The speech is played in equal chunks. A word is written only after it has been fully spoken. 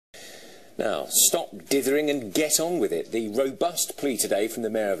Now, stop dithering and get on with it. The robust plea today from the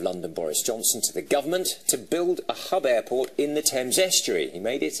Mayor of London, Boris Johnson, to the government to build a hub airport in the Thames estuary. He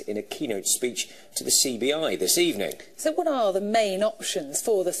made it in a keynote speech to the CBI this evening. So what are the main options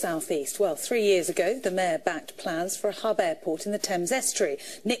for the South East? Well, 3 years ago, the Mayor backed plans for a hub airport in the Thames estuary,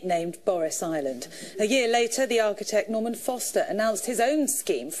 nicknamed Boris Island. A year later, the architect Norman Foster announced his own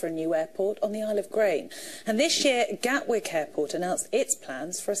scheme for a new airport on the Isle of Grain. And this year, Gatwick Airport announced its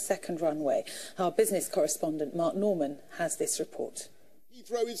plans for a second runway. Our business correspondent Mark Norman has this report.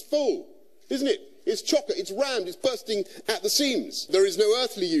 Heathrow is full, isn't it? It's chocker, it's rammed, it's bursting at the seams. There is no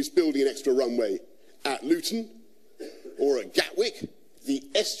earthly use building an extra runway at Luton or at Gatwick, the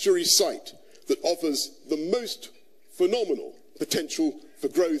estuary site that offers the most phenomenal potential for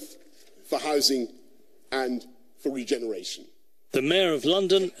growth, for housing and for regeneration. The Mayor of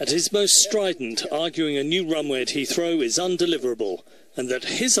London at his most strident, arguing a new runway at Heathrow is undeliverable, and that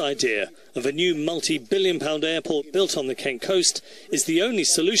his idea of a new multi-billion-pound airport built on the Kent coast is the only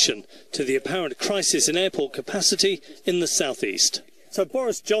solution to the apparent crisis in airport capacity in the southeast. So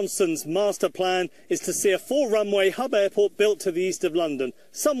Boris Johnson's master plan is to see a four-runway hub airport built to the east of London,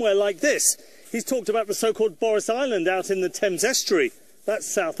 somewhere like this. He's talked about the so-called Boris Island out in the Thames estuary. That's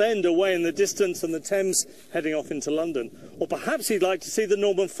Southend away in the distance and the Thames heading off into London. Or perhaps he'd like to see the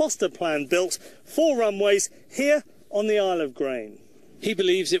Norman Foster plan built, 4 runways here on the Isle of Grain. He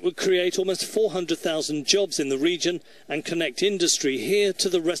believes it would create almost 400,000 jobs in the region and connect industry here to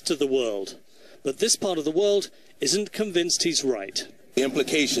the rest of the world. But this part of the world isn't convinced he's right. The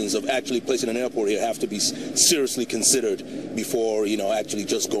implications of actually placing an airport here have to be seriously considered before, actually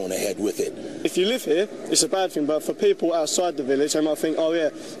just going ahead with it. If you live here, it's a bad thing, but for people outside the village, they might think, oh yeah,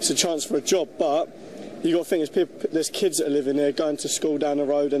 it's a chance for a job, but you got to think there's kids that are living there, going to school down the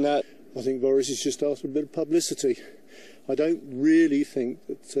road and that. I think Boris has just asked for a bit of publicity. I don't really think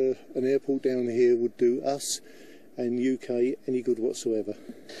that an airport down here would do us and UK any good whatsoever.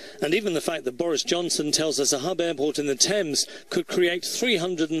 And even the fact that Boris Johnson tells us a hub airport in the Thames could create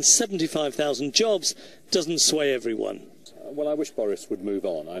 375,000 jobs doesn't sway everyone. Well, I wish Boris would move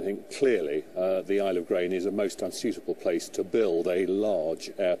on. I think clearly the Isle of Grain is a most unsuitable place to build a large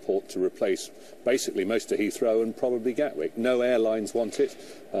airport to replace basically most of Heathrow and probably Gatwick. No airlines want it,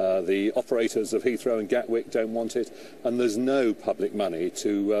 the operators of Heathrow and Gatwick don't want it, and there's no public money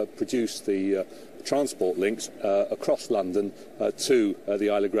to produce the transport links across London to the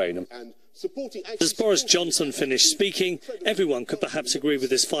Isle of Grain. As Boris Johnson finished speaking, everyone could perhaps agree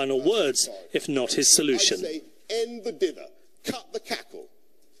with his final words, if not his solution. I'd say, end the dither, cut the cackle,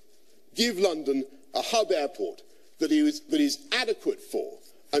 give London a hub airport that is adequate for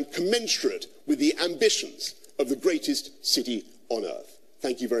and commensurate with the ambitions of the greatest city on earth.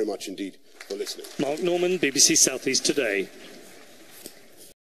 Thank you very much indeed for listening. Mark Norman, BBC South East Today.